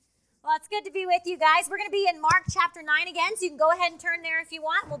it's good to be with you guys. We're going to be in Mark chapter 9 again, so you can go ahead and turn there if you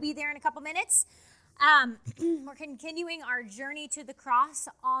want. We'll be there in a couple minutes. We're continuing our journey to the cross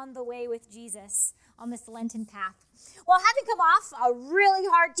on the way with Jesus on this Lenten path. Well, having come off a really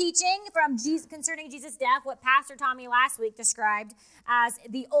hard teaching from Jesus concerning Jesus' death, what Pastor Tommy last week described as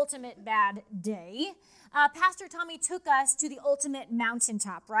the ultimate bad day, Pastor Tommy took us to the ultimate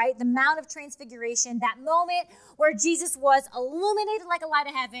mountaintop, right? The Mount of Transfiguration, that moment where Jesus was illuminated like a light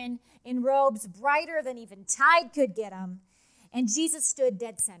of heaven in robes brighter than even tide could get him. And Jesus stood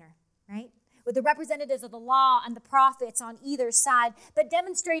dead center, right? With the representatives of the law and the prophets on either side, but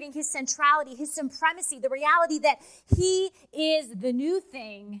demonstrating his centrality, his supremacy, the reality that he is the new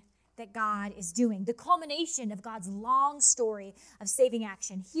thing that God is doing, the culmination of God's long story of saving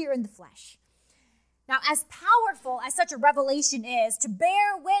action here in the flesh. Now, as powerful as such a revelation is to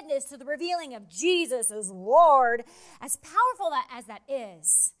bear witness to the revealing of Jesus as Lord, as powerful as that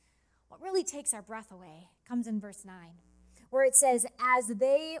is, what really takes our breath away comes in verse 9, where it says, as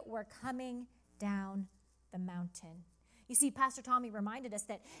they were coming down the mountain. You see, Pastor Tommy reminded us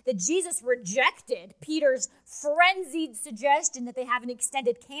that Jesus rejected Peter's frenzied suggestion that they have an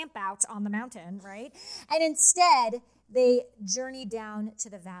extended camp out on the mountain, right? And instead, they journey down to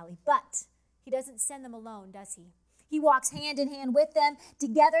the valley. But he doesn't send them alone, does he? He walks hand in hand with them.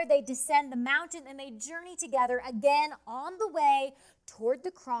 Together, they descend the mountain and they journey together again on the way toward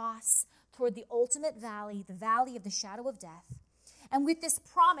the cross, toward the ultimate valley, the valley of the shadow of death. And with this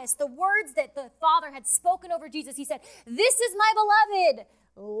promise, the words that the Father had spoken over Jesus, he said, "This is my beloved,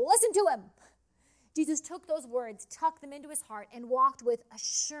 listen to him." Jesus took those words, tucked them into his heart, and walked with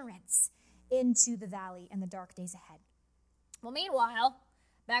assurance into the valley and the dark days ahead. Well, meanwhile,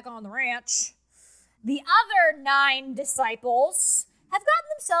 back on the ranch, the other 9 disciples have gotten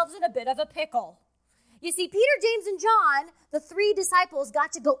themselves in a bit of a pickle. You see, Peter, James, and John, the 3 disciples,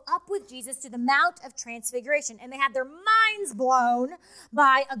 got to go up with Jesus to the Mount of Transfiguration, and they had their minds blown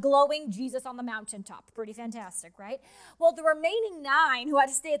by a glowing Jesus on the mountaintop. Pretty fantastic, right? Well, the remaining 9 who had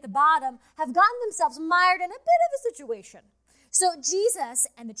to stay at the bottom have gotten themselves mired in a bit of a situation. So Jesus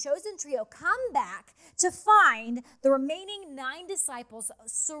and the chosen trio come back to find the remaining 9 disciples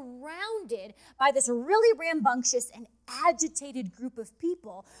surrounded by this really rambunctious and agitated group of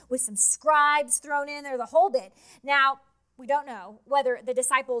people with some scribes thrown in there, the whole bit. Now, we don't know whether the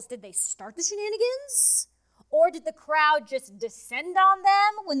disciples, did they start the shenanigans? Or did the crowd just descend on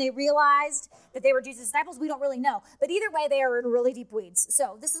them when they realized that they were Jesus' disciples? We don't really know. But either way, they are in really deep weeds.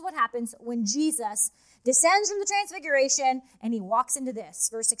 So this is what happens when Jesus descends from the transfiguration and he walks into this.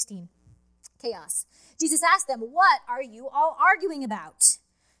 Verse 16, chaos. Jesus asked them, "What are you all arguing about?"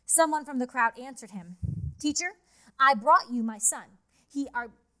 Someone from the crowd answered him, "Teacher, I brought you my son. He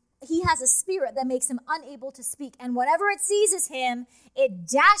has a spirit that makes him unable to speak, and whenever it seizes him, it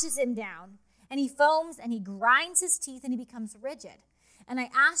dashes him down. And he foams and he grinds his teeth and he becomes rigid. And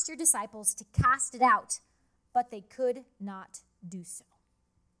I asked your disciples to cast it out, but they could not do so."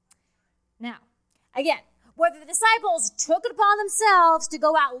 Now, again, whether the disciples took it upon themselves to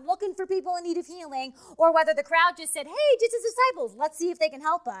go out looking for people in need of healing, or whether the crowd just said, "Hey, Jesus' disciples, let's see if they can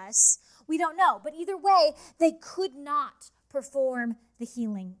help us," we don't know. But either way, they could not perform the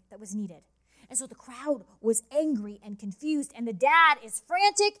healing that was needed. And so the crowd was angry and confused, and the dad is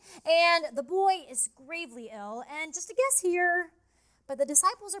frantic, and the boy is gravely ill. And just a guess here, but the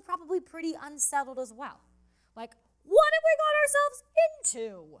disciples are probably pretty unsettled as well. Like, what have we got ourselves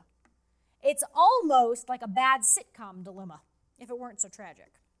into? It's almost like a bad sitcom dilemma, if it weren't so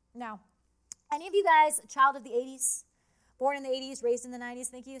tragic. Now, any of you guys a child of the 80s? Born in the 80s, raised in the 90s.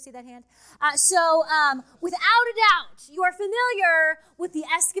 Thank you. See that hand? So, without a doubt, you are familiar with the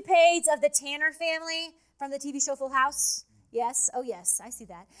escapades of the Tanner family from the TV show Full House. Yes? Oh, yes. I see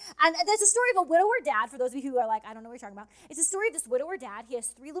that. And there's a story of a widower dad, for those of you who are like, I don't know what you're talking about. It's a story of this widower dad. He has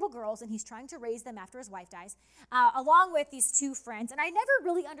 3 little girls, and he's trying to raise them after his wife dies, along with these 2 friends. And I never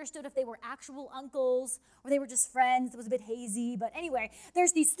really understood if they were actual uncles or they were just friends. It was a bit hazy. But anyway,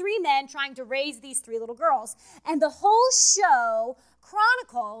 there's these 3 men trying to raise these 3 little girls. And the whole show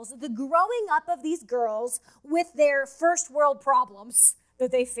chronicles the growing up of these girls with their first world problems that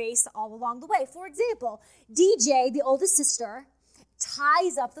they face all along the way. For example, DJ, the oldest sister,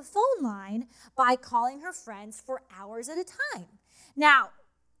 ties up the phone line by calling her friends for hours at a time. Now,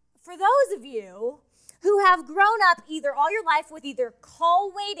 for those of you who have grown up either all your life with either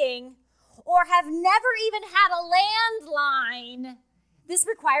call waiting or have never even had a landline, this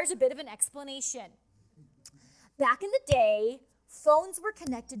requires a bit of an explanation. Back in the day, phones were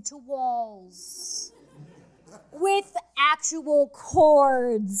connected to walls. with actual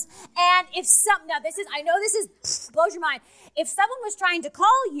cords. And I know this blows your mind. If someone was trying to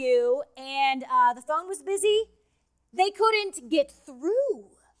call you and the phone was busy, they couldn't get through.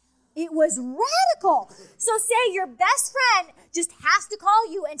 It was radical. So say your best friend just has to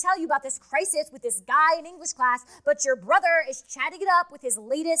call you and tell you about this crisis with this guy in English class, but your brother is chatting it up with his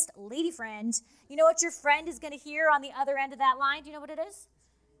latest lady friend. You know what your friend is going to hear on the other end of that line? Do you know what it is?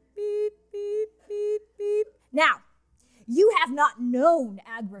 Beep, beep, beep, beep. Now, you have not known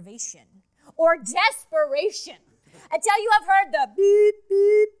aggravation or desperation until you have heard the beep,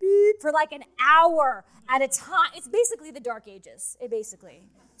 beep, beep for like an hour at a time. It's basically the Dark Ages.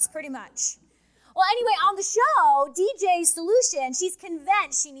 It's pretty much. Well, anyway, on the show, DJ's solution, she's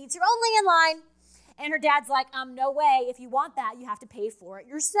convinced she needs her own landline. And her dad's like, no way. If you want that, you have to pay for it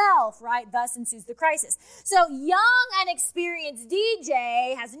yourself, right? Thus ensues the crisis. So young and experienced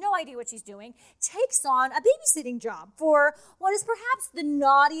DJ has no idea what she's doing, takes on a babysitting job for what is perhaps the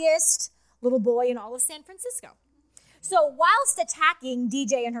naughtiest little boy in all of San Francisco. So whilst attacking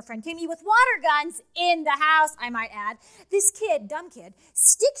DJ and her friend Kimmy with water guns in the house, I might add, this dumb kid,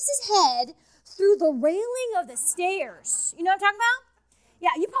 sticks his head through the railing of the stairs. You know what I'm talking about?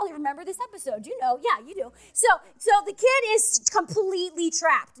 Yeah, you probably remember this episode. You know, yeah, you do. So the kid is completely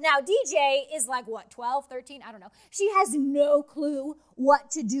trapped. Now, DJ is like, 12, 13? I don't know. She has no clue what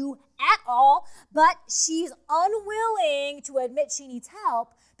to do at all, but she's unwilling to admit she needs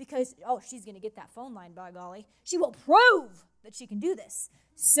help because, she's going to get that phone line, by golly. She will prove that she can do this.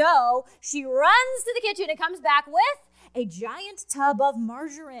 So she runs to the kitchen and comes back with a giant tub of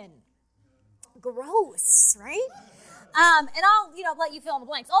margarine. Gross, right? And I'll, let you fill in the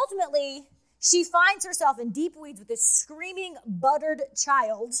blanks. Ultimately, she finds herself in deep weeds with this screaming, buttered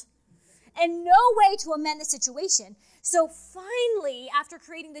child and no way to amend the situation. So finally, after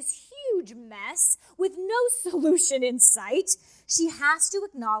creating this huge mess with no solution in sight, she has to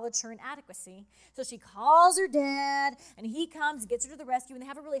acknowledge her inadequacy. So she calls her dad, and he comes, gets her to the rescue, and they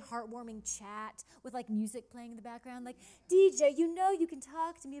have a really heartwarming chat with like music playing in the background, like, DJ, you can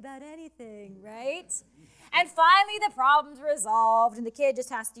talk to me about anything, right? And finally, the problem's resolved, and the kid just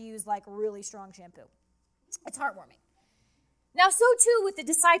has to use like really strong shampoo. It's heartwarming. Now, so too with the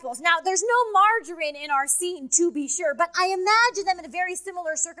disciples. Now, there's no margarine in our scene, to be sure, but I imagine them in a very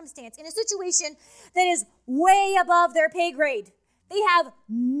similar circumstance, in a situation that is way above their pay grade. They have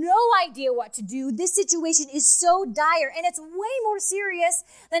no idea what to do. This situation is so dire, and it's way more serious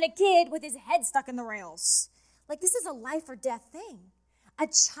than a kid with his head stuck in the rails. Like, this is a life or death thing. A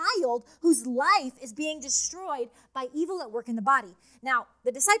child whose life is being destroyed by evil at work in the body. Now,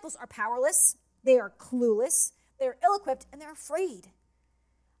 the disciples are powerless. They are clueless. They're ill-equipped, and they're afraid.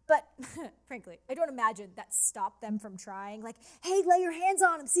 But, frankly, I don't imagine that stopped them from trying. Like, hey, lay your hands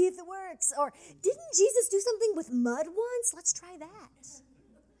on him, see if it works. Or, didn't Jesus do something with mud once? Let's try that.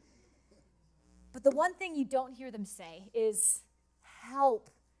 But the one thing you don't hear them say is,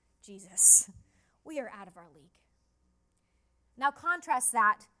 help, Jesus. We are out of our league. Now, contrast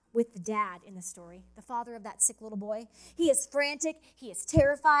that with the dad in the story, the father of that sick little boy. He is frantic, he is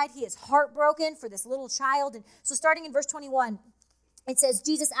terrified, he is heartbroken for this little child. And so starting in verse 21, it says,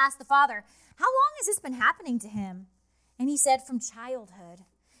 Jesus asked the father, how long has this been happening to him? And he said, from childhood.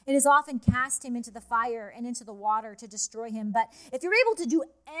 It has often cast him into the fire and into the water to destroy him. But if you're able to do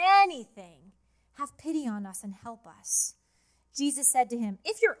anything, have pity on us and help us. Jesus said to him,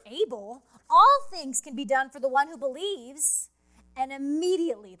 if you're able, all things can be done for the one who believes. And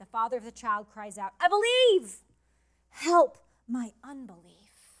immediately the father of the child cries out, I believe. Help my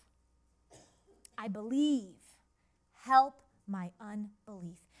unbelief. I believe. Help my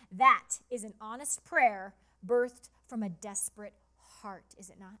unbelief. That is an honest prayer birthed from a desperate heart, is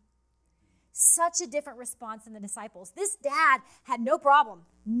it not? Such a different response than the disciples. This dad had no problem,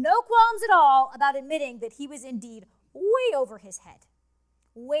 no qualms at all about admitting that he was indeed way over his head,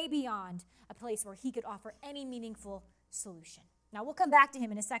 way beyond a place where he could offer any meaningful solution. Now, we'll come back to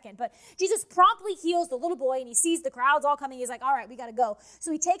him in a second, but Jesus promptly heals the little boy, and he sees the crowds all coming. He's like, all right, we got to go. So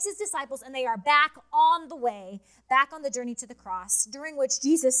he takes his disciples, and they are back on the way, back on the journey to the cross, during which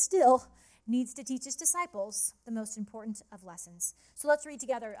Jesus still needs to teach his disciples the most important of lessons. So let's read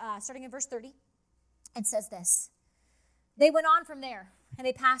together, starting in verse 30. It says this, they went on from there, and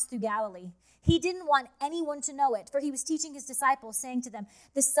they passed through Galilee. He didn't want anyone to know it, for he was teaching his disciples, saying to them,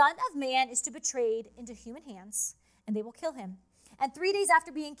 the Son of Man is to be betrayed into human hands, and they will kill him. And 3 days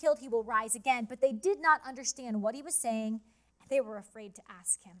after being killed, he will rise again. But they did not understand what he was saying, and they were afraid to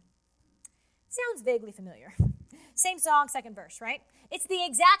ask him. Sounds vaguely familiar. Same song, second verse, right? It's the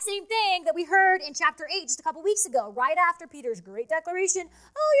exact same thing that we heard in chapter 8 just a couple weeks ago, right after Peter's great declaration,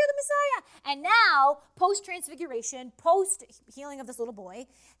 oh, you're the Messiah. And now, post-transfiguration, post-healing of this little boy,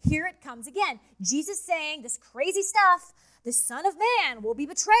 here it comes again. Jesus saying this crazy stuff, the Son of Man will be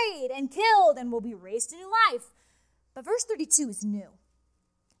betrayed and killed and will be raised to new life. But verse 32 is new.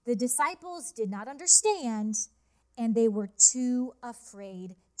 The disciples did not understand, and they were too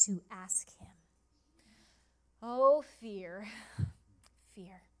afraid to ask him. Oh, fear.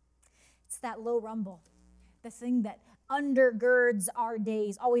 Fear. It's that low rumble, the thing that undergirds our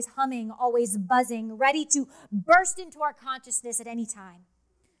days, always humming, always buzzing, ready to burst into our consciousness at any time.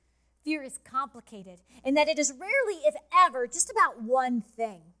 Fear is complicated in that it is rarely, if ever, just about one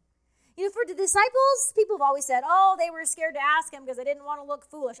thing. You know, for the disciples, people have always said, oh, they were scared to ask him because they didn't want to look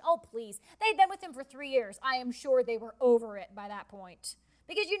foolish. Oh, please. They'd been with him for 3 years. I am sure they were over it by that point.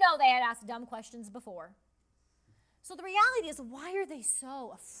 Because you know they had asked dumb questions before. So the reality is, why are they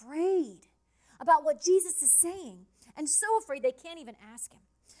so afraid about what Jesus is saying and so afraid they can't even ask him?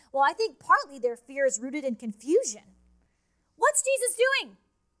 Well, I think partly their fear is rooted in confusion. What's Jesus doing?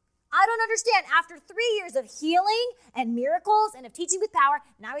 I don't understand. After 3 years of healing and miracles and of teaching with power,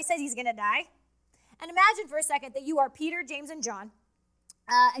 now he says he's going to die. And imagine for a second that you are Peter, James, and John,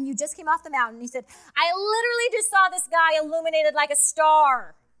 and you just came off the mountain. He said, I literally just saw this guy illuminated like a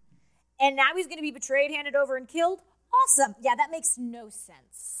star, and now he's going to be betrayed, handed over, and killed? Awesome. Yeah, that makes no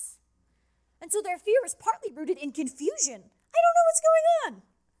sense. And so their fear is partly rooted in confusion. I don't know what's going on.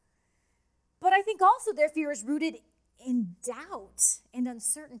 But I think also their fear is rooted in doubt and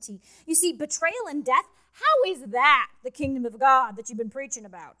uncertainty. You see, betrayal and death, how is that the kingdom of God that you've been preaching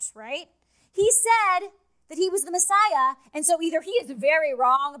about, right? He said that he was the Messiah, and so either he is very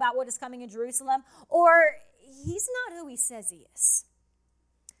wrong about what is coming in Jerusalem, or he's not who he says he is.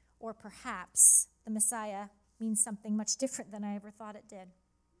 Or perhaps the Messiah means something much different than I ever thought it did.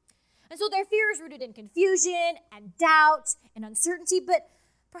 And so their fear is rooted in confusion and doubt and uncertainty, but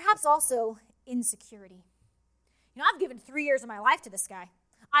perhaps also insecurity. You know, I've given 3 years of my life to this guy.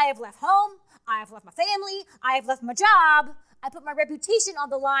 I have left home. I have left my family. I have left my job. I put my reputation on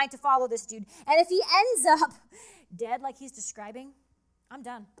the line to follow this dude. And if he ends up dead like he's describing, I'm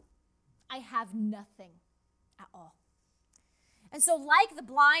done. I have nothing at all. And so like the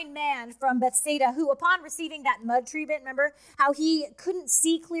blind man from Bethsaida who, upon receiving that mud treatment, remember how he couldn't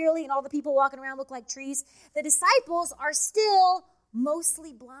see clearly and all the people walking around looked like trees? The disciples are still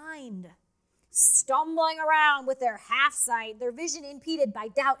mostly blind, stumbling around with their half sight, their vision impeded by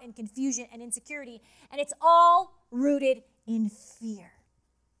doubt and confusion and insecurity. And it's all rooted in fear.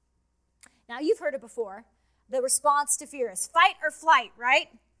 Now, you've heard it before. The response to fear is fight or flight, right?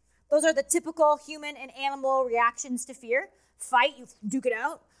 Those are the typical human and animal reactions to fear. Fight, you duke it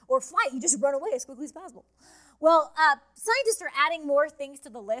out, or flight, you just run away as quickly as possible. Well, scientists are adding more things to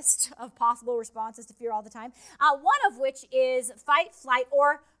the list of possible responses to fear all the time, one of which is fight, flight,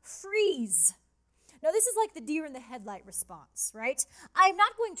 or freeze. Now, this is like the deer in the headlight response, right? I'm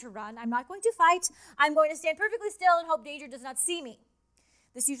not going to run. I'm not going to fight. I'm going to stand perfectly still and hope danger does not see me.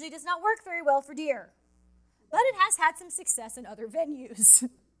 This usually does not work very well for deer, but it has had some success in other venues.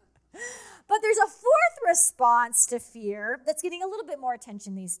 But there's a fourth response to fear that's getting a little bit more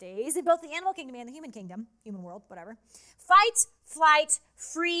attention these days in both the animal kingdom and the human kingdom, human world, whatever. Fight, flight,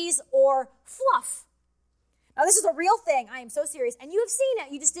 freeze, or fluff. Now, this is a real thing. I am so serious. And you have seen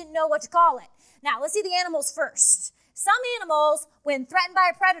it. You just didn't know what to call it. Now, let's see the animals first. Some animals, when threatened by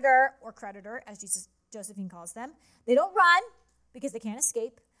a predator, or creditor, as Josephine calls them, they don't run because they can't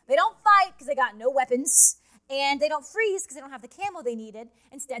escape. They don't fight because they got no weapons. And they don't freeze because they don't have the camo they needed.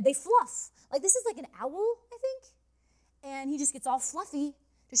 Instead, they fluff. Like, this is like an owl, I think. And he just gets all fluffy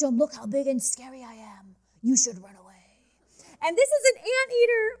to show him, look how big and scary I am. You should run away. And this is an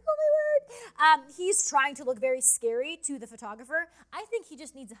anteater. Oh, my word. He's trying to look very scary to the photographer. I think he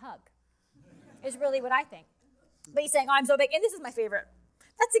just needs a hug, is really what I think. But he's saying, oh, I'm so big. And this is my favorite.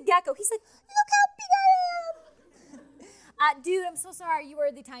 That's a gecko. He's like, look how big I am. Dude, I'm so sorry. You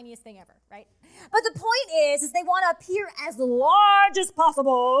are the tiniest thing ever, right? But the point is they want to appear as large as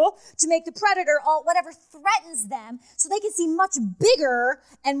possible to make the predator, whatever threatens them, so they can seem much bigger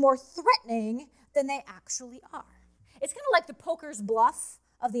and more threatening than they actually are. It's kind of like the poker's bluff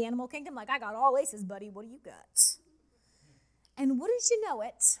of the animal kingdom. Like, I got all aces, buddy. What do you got? And wouldn't you know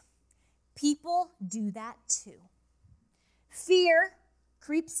it, people do that too. Fear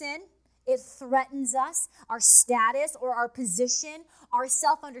creeps in. It threatens us, our status or our position, our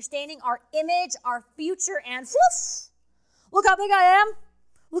self-understanding, our image, our future, and woof! Look how big I am.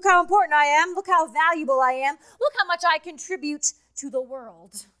 Look how important I am. Look how valuable I am. Look how much I contribute to the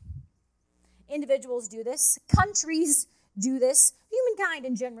world. Individuals do this. Countries do this. Humankind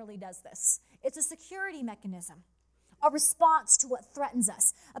in generally does this. It's a security mechanism, a response to what threatens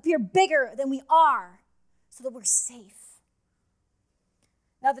us. Appear bigger than we are so that we're safe.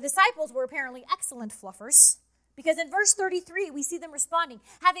 Now, the disciples were apparently excellent fluffers, because in verse 33, we see them responding.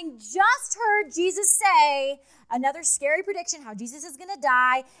 Having just heard Jesus say another scary prediction, how Jesus is going to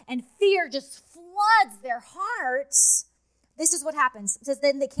die, and fear just floods their hearts, this is what happens. It says,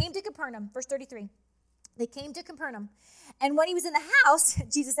 then they came to Capernaum, verse 33. They came to Capernaum, and when he was in the house,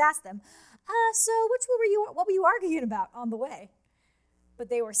 Jesus asked them, so what were you arguing about on the way? But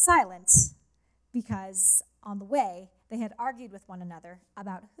they were silent, because on the way, they had argued with one another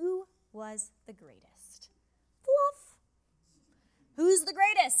about who was the greatest. Fluff. Who's the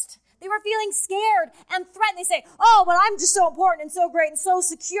greatest? They were feeling scared and threatened. They say, oh, well, I'm just so important and so great and so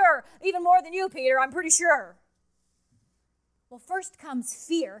secure, even more than you, Peter, I'm pretty sure. Well, first comes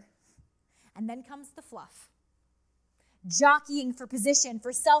fear, and then comes the fluff. Jockeying for position,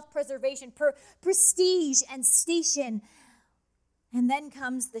 for self-preservation, for prestige and station. And then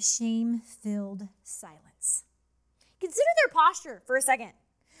comes the shame-filled silence. Consider their posture for a second.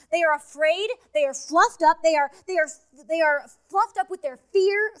 They are afraid, they are fluffed up, they are fluffed up with their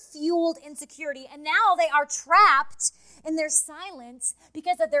fear-fueled insecurity, and now they are trapped in their silence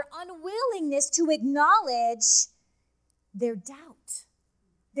because of their unwillingness to acknowledge their doubt,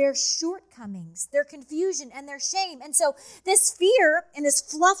 their shortcomings, their confusion, and their shame. And so this fear and this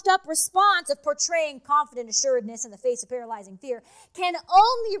fluffed up response of portraying confident assuredness in the face of paralyzing fear can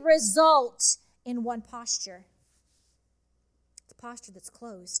only result in one posture. It's a posture that's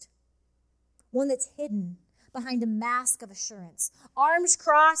closed, one that's hidden behind a mask of assurance, arms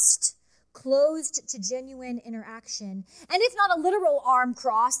crossed, closed to genuine interaction. And if not a literal arm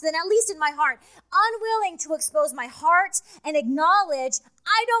crossed, then at least in my heart, unwilling to expose my heart and acknowledge,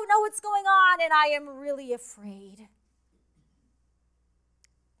 I don't know what's going on and I am really afraid.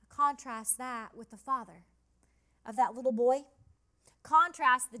 Contrast that with the father of that little boy.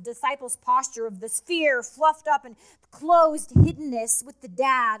 Contrast the disciples' posture of this fear, fluffed up and closed hiddenness with the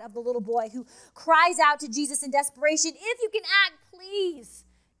dad of the little boy who cries out to Jesus in desperation, if you can act, please,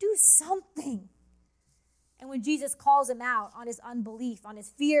 do something. And when Jesus calls him out on his unbelief, on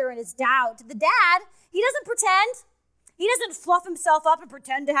his fear and his doubt, the dad, he doesn't pretend. He doesn't fluff himself up and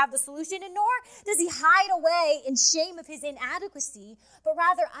pretend to have the solution, and nor does he hide away in shame of his inadequacy, but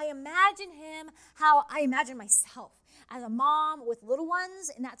rather I imagine him how I imagine myself as a mom with little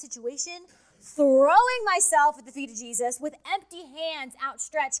ones in that situation, throwing myself at the feet of Jesus with empty hands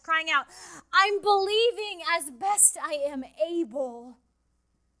outstretched, crying out, I'm believing as best I am able.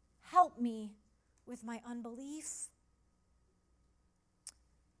 Help me with my unbelief.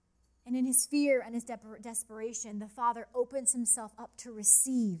 And in his fear and his desperation, the father opens himself up to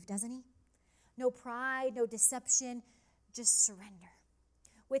receive, doesn't he? No pride, no deception, just surrender.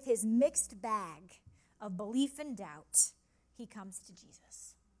 With his mixed bag of belief and doubt, he comes to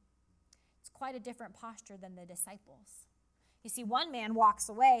Jesus. It's quite a different posture than the disciples. You see, one man walks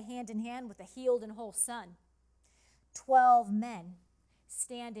away hand in hand with a healed and whole son. 12 men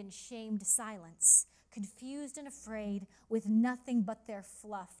stand in shamed silence, confused and afraid, with nothing but their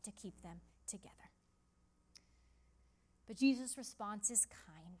fluff to keep them together. But Jesus' response is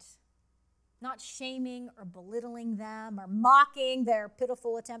kind, not shaming or belittling them or mocking their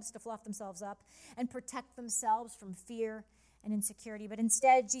pitiful attempts to fluff themselves up and protect themselves from fear and insecurity. But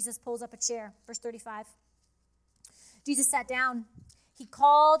instead, Jesus pulls up a chair. Verse 35. Jesus sat down. He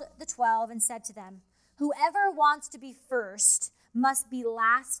called the 12 and said to them, whoever wants to be first must be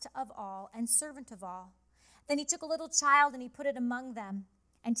last of all and servant of all. Then he took a little child and he put it among them.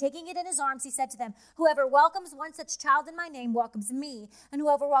 And taking it in his arms, he said to them, whoever welcomes one such child in my name welcomes me. And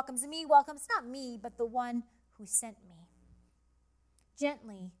whoever welcomes me welcomes not me, but the one who sent me.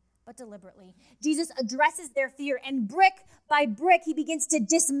 Gently, but deliberately, Jesus addresses their fear, and brick by brick, he begins to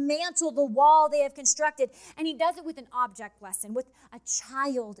dismantle the wall they have constructed. And he does it with an object lesson, with a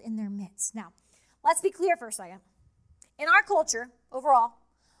child in their midst. Now, let's be clear for a second. In our culture, overall,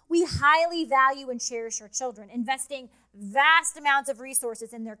 we highly value and cherish our children, investing vast amounts of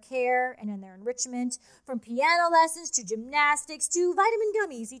resources in their care and in their enrichment, from piano lessons to gymnastics to vitamin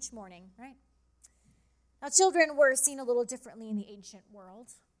gummies each morning, right? Now, children were seen a little differently in the ancient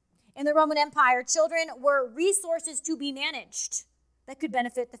world. In the Roman Empire, children were resources to be managed that could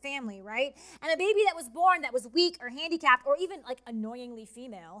benefit the family, right? And a baby that was born that was weak or handicapped or even like annoyingly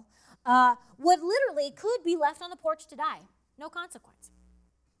female could be left on the porch to die. No consequence.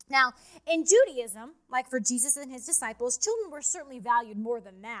 Now, in Judaism, like for Jesus and his disciples, children were certainly valued more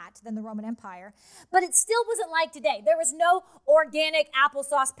than that, than the Roman Empire, but it still wasn't like today. There was no organic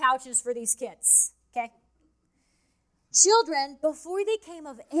applesauce pouches for these kids, okay? Children, before they came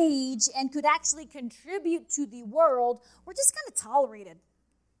of age and could actually contribute to the world, were just kind of tolerated,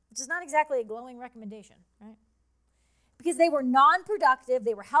 which is not exactly a glowing recommendation, right? Because they were non-productive,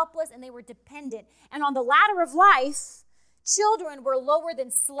 they were helpless, and they were dependent. And on the ladder of life, children were lower than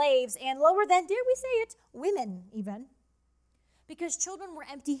slaves and lower than, dare we say it, women even. Because children were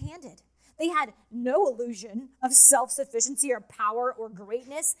empty-handed. They had no illusion of self-sufficiency or power or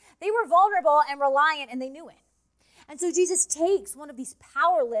greatness. They were vulnerable and reliant, and they knew it. And so Jesus takes one of these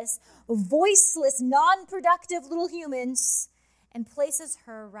powerless, voiceless, non-productive little humans and places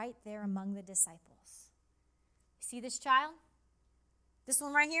her right there among the disciples. See this child? This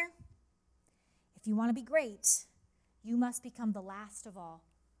one right here? If you want to be great, you must become the last of all,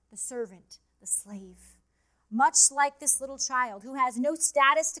 the servant, the slave. Much like this little child who has no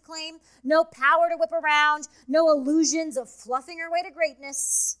status to claim, no power to whip around, no illusions of fluffing her way to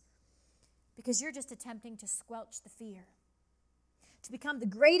greatness, because you're just attempting to squelch the fear. To become the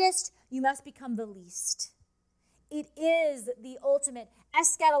greatest, you must become the least. It is the ultimate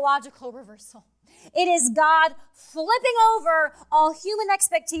eschatological reversal. It is God flipping over all human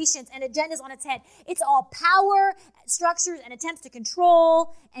expectations and agendas on its head. It's all power, structures, and attempts to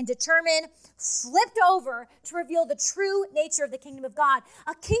control and determine, flipped over to reveal the true nature of the kingdom of God,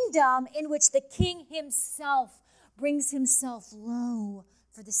 a kingdom in which the king himself brings himself low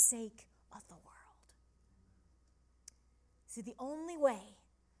for the sake of the world. See, the only way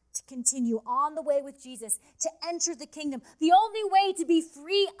to continue on the way with Jesus, to enter the kingdom, the only way to be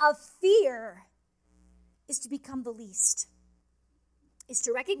free of fear is to become the least, is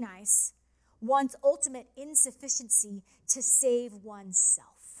to recognize one's ultimate insufficiency to save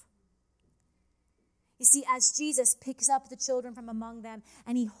oneself. You see, as Jesus picks up the children from among them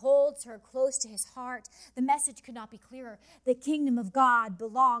and he holds her close to his heart, the message could not be clearer. The kingdom of God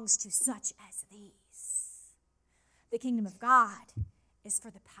belongs to such as these. The kingdom of God is for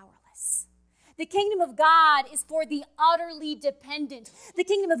the powerless. The kingdom of God is for the utterly dependent. The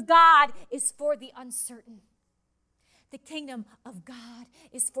kingdom of God is for the uncertain. The kingdom of God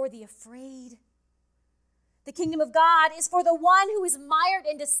is for the afraid. The kingdom of God is for the one who is mired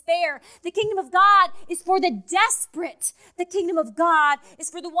in despair. The kingdom of God is for the desperate. The kingdom of God is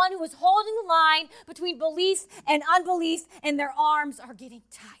for the one who is holding the line between belief and unbelief, and their arms are getting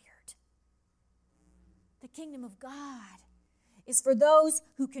tired. The kingdom of God is for those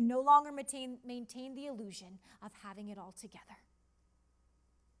who can no longer maintain the illusion of having it all together.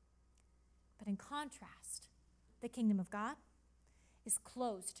 But in contrast, the kingdom of God is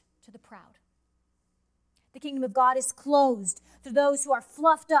closed to the proud. The kingdom of God is closed to those who are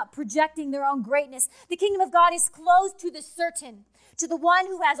fluffed up, projecting their own greatness. The kingdom of God is closed to the certain, to the one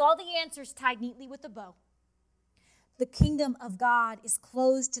who has all the answers tied neatly with a bow. The kingdom of God is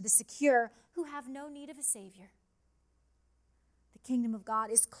closed to the secure who have no need of a savior. The kingdom of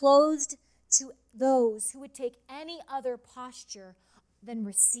God is closed to those who would take any other posture than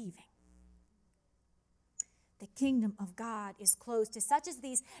receiving. The kingdom of God is closed to such as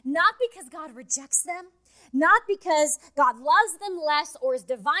these, not because God rejects them, not because God loves them less or is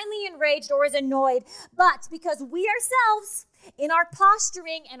divinely enraged or is annoyed, but because we ourselves, in our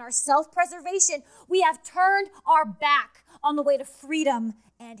posturing and our self-preservation, we have turned our back on the way to freedom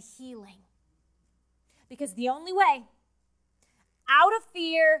and healing. Because the only way out of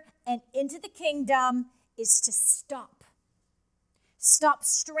fear and into the kingdom is to stop. Stop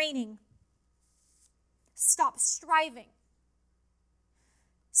straining. Stop striving.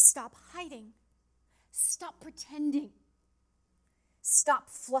 Stop hiding. Stop pretending. Stop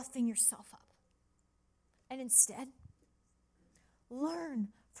fluffing yourself up. And instead, learn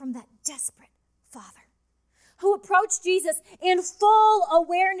from that desperate father who approached Jesus in full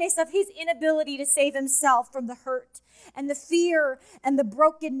awareness of his inability to save himself from the hurt and the fear and the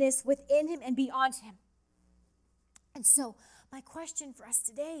brokenness within him and beyond him. And so, my question for us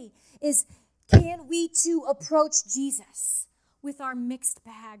today is, can we too approach Jesus with our mixed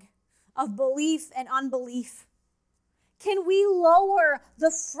bag of belief and unbelief? Can we lower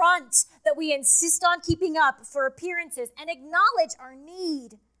the front that we insist on keeping up for appearances and acknowledge our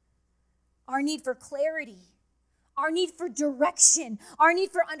need for clarity, our need for direction, our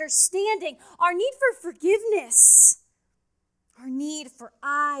need for understanding, our need for forgiveness, our need for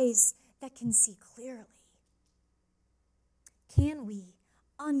eyes that can see clearly? Can we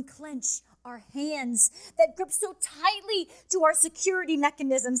unclench our hands that grip so tightly to our security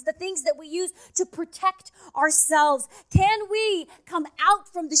mechanisms, the things that we use to protect ourselves? Can we come out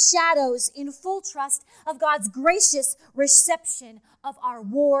from the shadows in full trust of God's gracious reception of our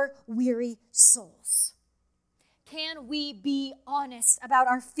war-weary souls. Can we be honest about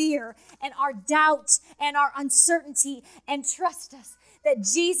our fear and our doubt and our uncertainty and trust us that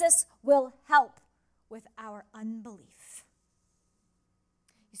Jesus will help with our unbelief?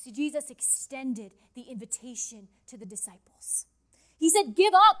 You see, Jesus extended the invitation to the disciples. He said,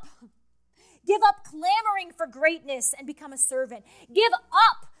 give up. Give up clamoring for greatness and become a servant. Give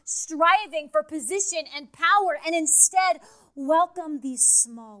up striving for position and power and instead welcome these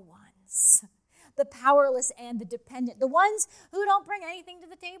small ones, the powerless and the dependent, the ones who don't bring anything to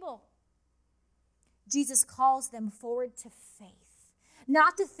the table. Jesus calls them forward to faith,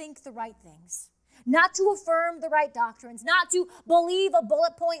 not to think the right things, not to affirm the right doctrines, not to believe a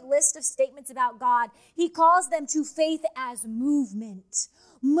bullet point list of statements about God. He calls them to faith as movement.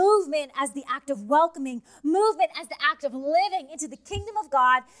 Movement as the act of welcoming, movement as the act of living into the kingdom of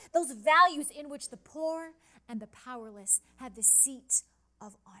God, those values in which the poor and the powerless have the seat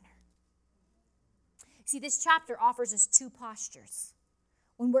of honor. See, this chapter offers us two postures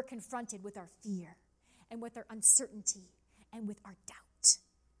when we're confronted with our fear and with our uncertainty and with our doubt.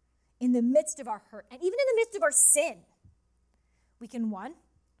 In the midst of our hurt and even in the midst of our sin, we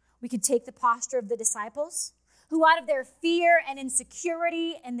can take the posture of the disciples who out of their fear and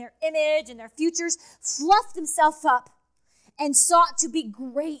insecurity and their image and their futures fluffed themselves up and sought to be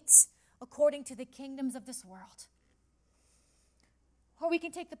great according to the kingdoms of this world. Or we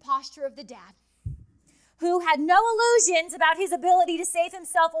can take the posture of the dad who had no illusions about his ability to save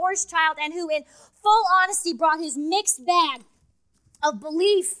himself or his child and who in full honesty brought his mixed bag of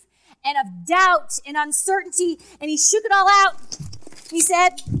belief and of doubt and uncertainty, and he shook it all out. He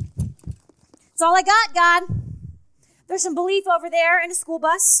said, "It's all I got, God. There's some belief over there in a school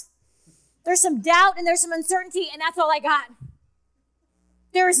bus. There's some doubt and there's some uncertainty, and that's all I got.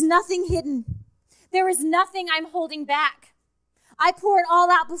 There is nothing hidden. There is nothing I'm holding back. I pour it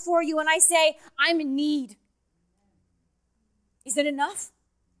all out before you, and I say, I'm in need. Is it enough?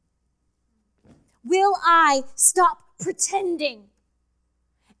 Will I stop pretending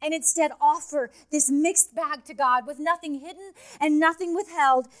and instead offer this mixed bag to God with nothing hidden and nothing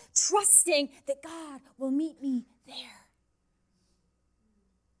withheld, trusting that God will meet me there?"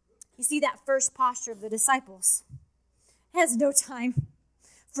 You see, that first posture of the disciples has no time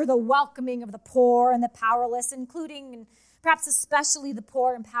for the welcoming of the poor and the powerless, including and perhaps especially the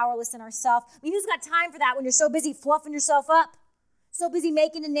poor and powerless in ourselves. I mean, who's got time for that when you're so busy fluffing yourself up, so busy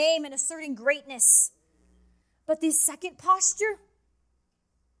making a name and asserting greatness? But this second posture,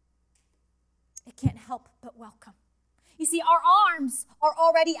 it can't help but welcome. You see, our arms are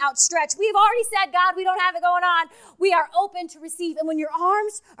already outstretched. We've already said, God, we don't have it going on. We are open to receive. And when your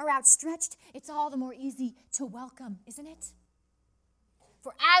arms are outstretched, it's all the more easy to welcome, isn't it?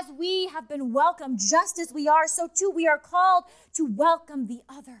 For as we have been welcomed just as we are, so too we are called to welcome the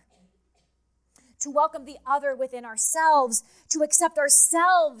other. To welcome the other within ourselves, to accept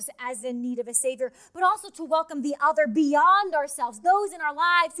ourselves as in need of a Savior, but also to welcome the other beyond ourselves, those in our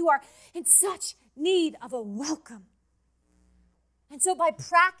lives who are in such need of a welcome. And so by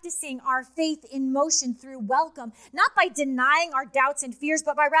practicing our faith in motion through welcome, not by denying our doubts and fears,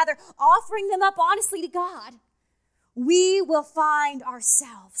 but by rather offering them up honestly to God, we will find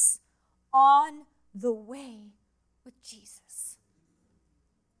ourselves on the way with Jesus.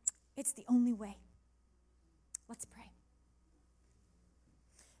 It's the only way. Let's pray.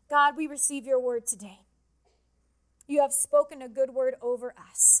 God, we receive your word today. You have spoken a good word over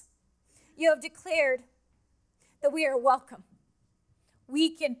us. You have declared that we are welcome,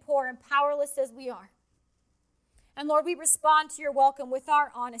 weak and poor and powerless as we are. And Lord, we respond to your welcome with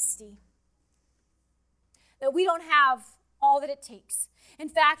our honesty, that we don't have all that it takes. In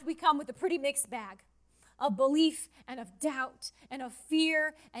fact, we come with a pretty mixed bag of belief and of doubt and of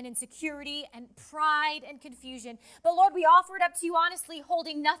fear and insecurity and pride and confusion. But Lord, we offer it up to you honestly,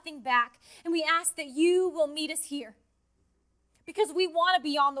 holding nothing back. And we ask that you will meet us here because we want to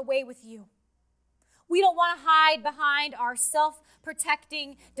be on the way with you. We don't want to hide behind our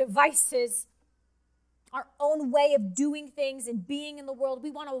self-protecting devices, our own way of doing things and being in the world.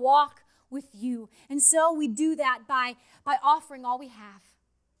 We want to walk with you. And so we do that by offering all we have.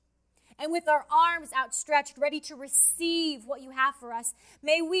 And with our arms outstretched, ready to receive what you have for us,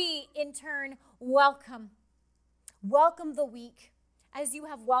 may we in turn welcome the weak as you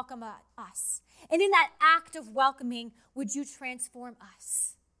have welcomed us. And in that act of welcoming, would you transform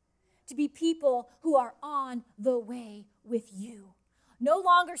us to be people who are on the way with you, no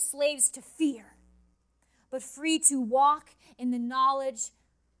longer slaves to fear, but free to walk in the knowledge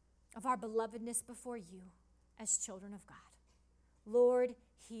of our belovedness before you as children of God. Lord,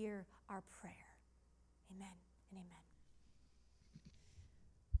 hear our prayer. Amen and amen.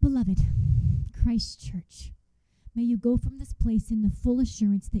 Beloved, Christ Church, may you go from this place in the full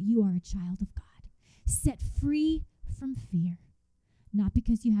assurance that you are a child of God, set free from fear, not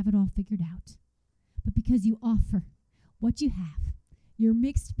because you have it all figured out, but because you offer what you have, your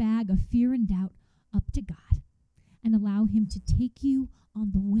mixed bag of fear and doubt, up to God, and allow him to take you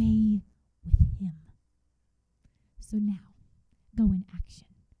on the way with him. So now, go in action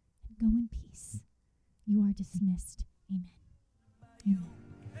and go in peace. You are dismissed.